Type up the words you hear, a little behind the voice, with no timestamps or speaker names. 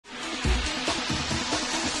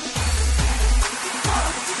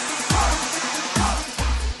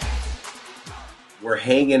We're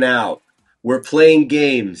hanging out. We're playing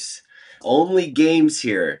games. Only games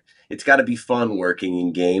here. It's got to be fun working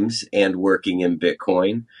in games and working in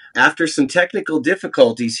Bitcoin. After some technical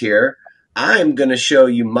difficulties here, I'm going to show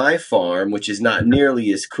you my farm, which is not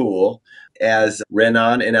nearly as cool as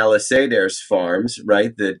Renan and Alisader's farms,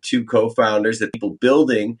 right? The two co-founders, the people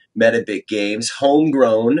building Metabit games,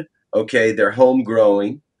 homegrown. Okay, they're home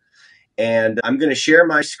growing. And I'm going to share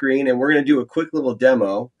my screen, and we're going to do a quick little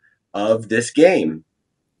demo of this game.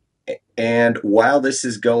 And while this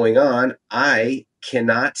is going on, I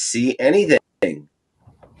cannot see anything.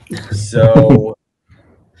 So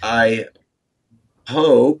I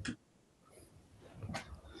hope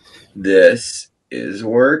this is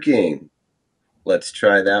working. Let's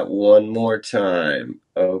try that one more time.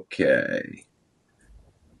 Okay.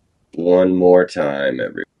 One more time,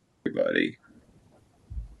 everybody.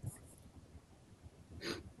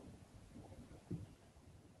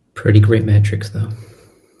 Pretty great metrics, though.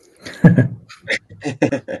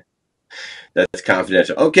 That's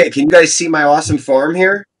confidential. Okay, can you guys see my awesome farm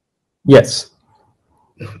here? Yes.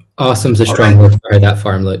 Awesome's a strong word for how that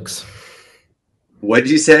farm looks. What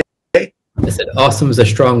did you say? I said awesome is a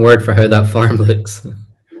strong word for how that farm looks.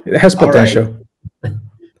 It has potential. Right.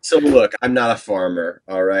 So look, I'm not a farmer,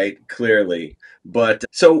 all right, clearly. But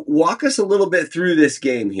so walk us a little bit through this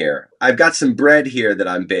game here. I've got some bread here that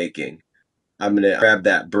I'm baking. I'm going to grab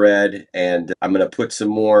that bread and I'm going to put some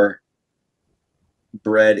more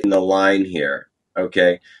bread in the line here.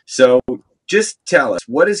 Okay. So just tell us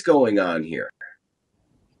what is going on here.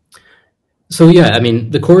 So yeah, I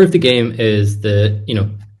mean, the core of the game is that,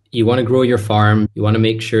 you want to grow your farm. You want to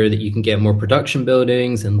make sure that you can get more production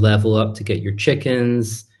buildings and level up to get your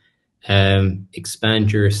chickens,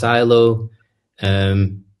 expand your silo.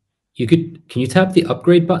 Can you tap the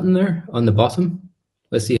upgrade button there on the bottom?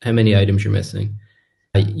 Let's see how many items you're missing.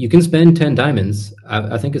 You can spend 10 diamonds.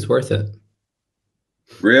 I think it's worth it.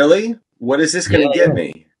 Really? What is this going to get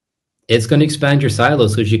me? It's going to expand your silo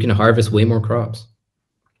so that you can harvest way more crops.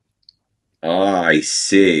 Oh, I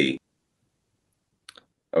see.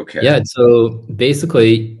 Okay. Yeah, so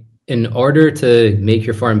basically, in order to make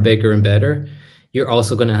your farm bigger and better, you're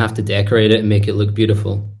also going to have to decorate it and make it look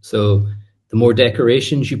beautiful. So the more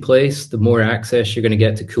decorations you place, the more access you're going to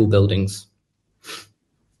get to cool buildings.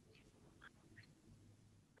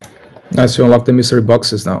 Nice, you unlock the mystery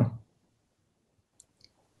boxes now.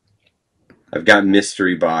 I've got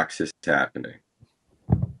mystery boxes happening.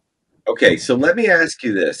 Okay, so let me ask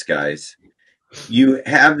you this, guys. You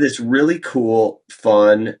have this really cool,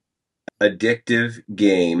 fun, addictive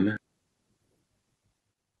game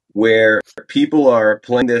where people are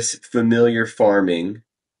playing this familiar farming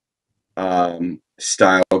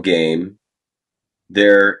style game.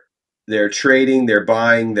 They're trading, they're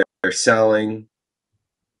buying, they're selling.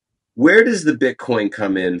 Where does the Bitcoin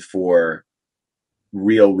come in for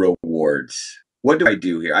real rewards? What do I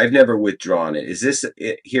do here? I've never withdrawn it. Is this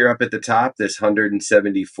it here up at the top, this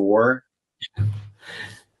 174?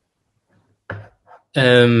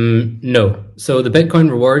 No. So the Bitcoin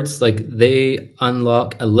rewards, they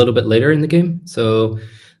unlock a little bit later in the game. So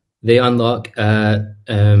they unlock at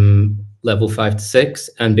level 5 to 6.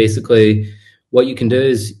 And basically what you can do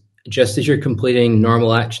is, just as you're completing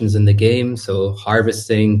normal actions in the game, so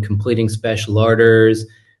harvesting, completing special orders,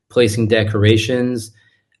 placing decorations,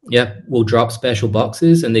 we'll drop special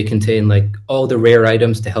boxes, and they contain all the rare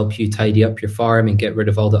items to help you tidy up your farm and get rid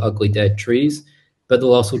of all the ugly dead trees. But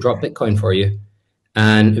they'll also drop Bitcoin for you.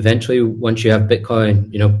 And eventually, once you have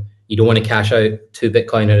Bitcoin, you don't want to cash out 2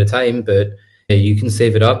 Bitcoin at a time, but you can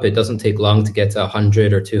save it up. It doesn't take long to get to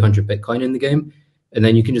 100 or 200 Bitcoin in the game. And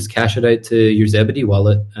then you can just cash it out to your Zebedee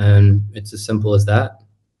wallet. And it's as simple as that.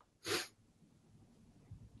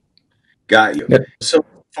 Got you. Yep. So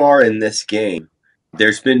far in this game,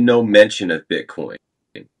 there's been no mention of Bitcoin.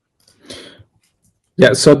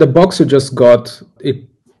 Yeah, so the box you just got, it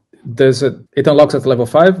unlocks at level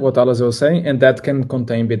 5, what Alice was saying, and that can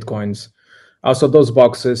contain Bitcoins. Also, those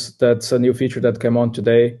boxes, that's a new feature that came on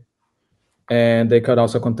today. And they could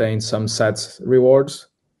also contain some sets rewards.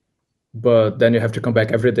 But then you have to come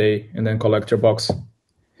back every day and then collect your box.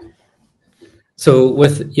 So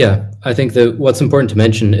I think that what's important to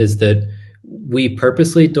mention is that we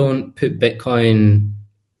purposely don't put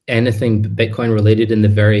anything Bitcoin related in the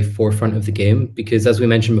very forefront of the game, because as we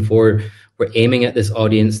mentioned before, we're aiming at this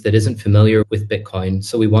audience that isn't familiar with Bitcoin.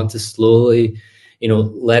 So we want to slowly,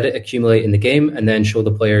 let it accumulate in the game and then show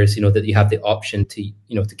the players, that you have the option to,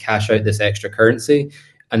 to cash out this extra currency.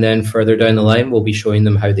 And then further down the line, we'll be showing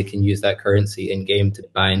them how they can use that currency in game to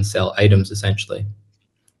buy and sell items, essentially.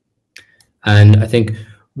 And I think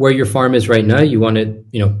where your farm is right now, you want to,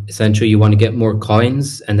 essentially you want to get more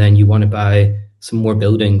coins, and then you want to buy some more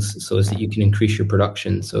buildings so as that you can increase your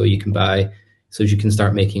production. So you can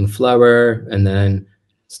start making flour, and then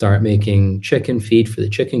start making chicken feed for the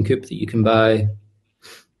chicken coop that you can buy.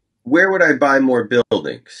 Where would I buy more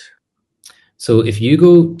buildings? So if you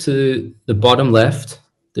go to the bottom left,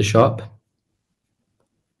 the shop,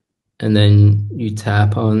 and then you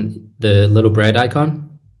tap on the little bread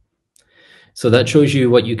icon. So that shows you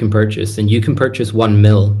what you can purchase, and you can purchase 1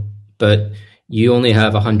 mil, but you only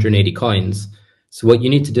have 180 coins. So what you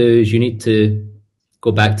need to do is you need to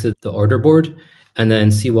go back to the order board and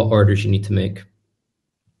then see what orders you need to make.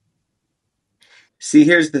 See,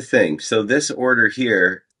 here's the thing. So this order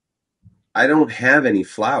here, I don't have any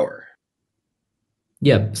flour.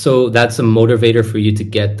 Yeah, so that's a motivator for you to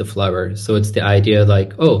get the flour. So it's the idea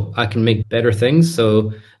like, oh, I can make better things,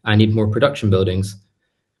 so I need more production buildings.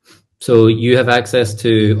 So you have access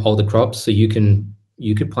to all the crops, so you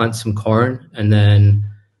could plant some corn and then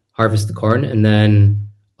harvest the corn, and then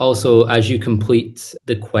also as you complete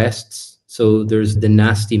the quests, so there's the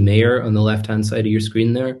nasty mayor on the left-hand side of your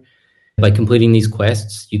screen there. By completing these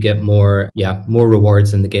quests, you get more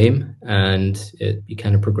rewards in the game, and you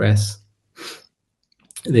kind of progress.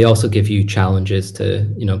 They also give you challenges to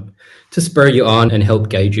spur you on and help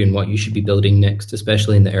guide you in what you should be building next,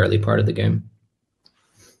 especially in the early part of the game.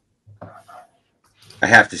 I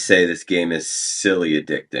have to say, this game is silly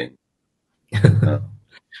addicting.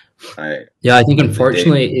 I think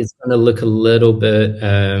unfortunately it's going to look a little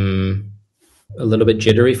bit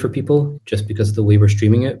jittery for people just because of the way we're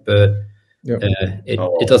streaming it, but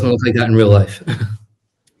it doesn't look like that in real life.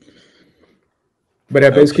 But yeah,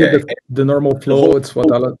 basically the normal flow, it's what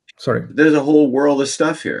Alan... Sorry. There's a whole world of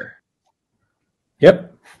stuff here. Yep.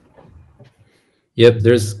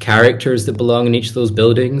 There's characters that belong in each of those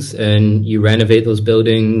buildings, and you renovate those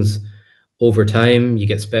buildings over time. You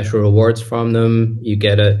get special rewards from them. You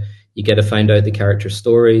get to find out the character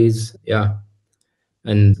stories. Yeah.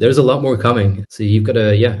 And there's a lot more coming. So you got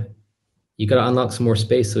to unlock some more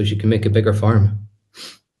space so you can make a bigger farm.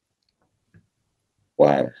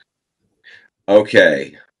 Wow.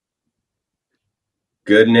 Okay.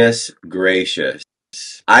 Goodness gracious.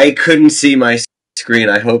 I couldn't see my screen.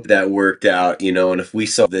 I hope that worked out, and if we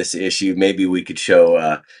saw this issue, maybe we could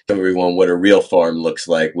show everyone what a real farm looks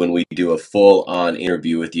like when we do a full-on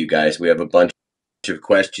interview with you guys. We have a bunch of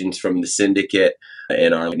questions from the syndicate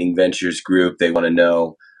in our Lightning Ventures group. They want to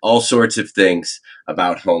know all sorts of things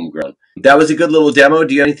about Homegrown. That was a good little demo.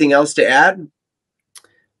 Do you have anything else to add?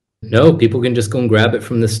 No, people can just go and grab it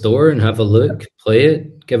from the store and have a look, play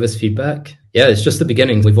it, give us feedback. Yeah, it's just the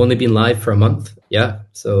beginning. We've only been live for a month. Yeah,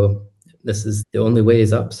 so this is the only way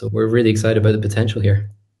is up. So we're really excited about the potential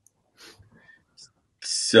here.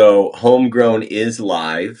 So Homegrown is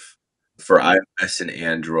live for iOS and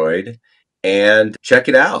Android, and check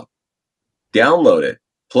it out. Download it,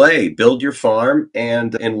 play, build your farm,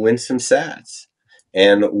 and win some sats.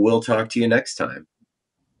 And we'll talk to you next time.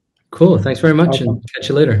 Cool. Thanks very much, and catch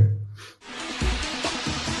you later.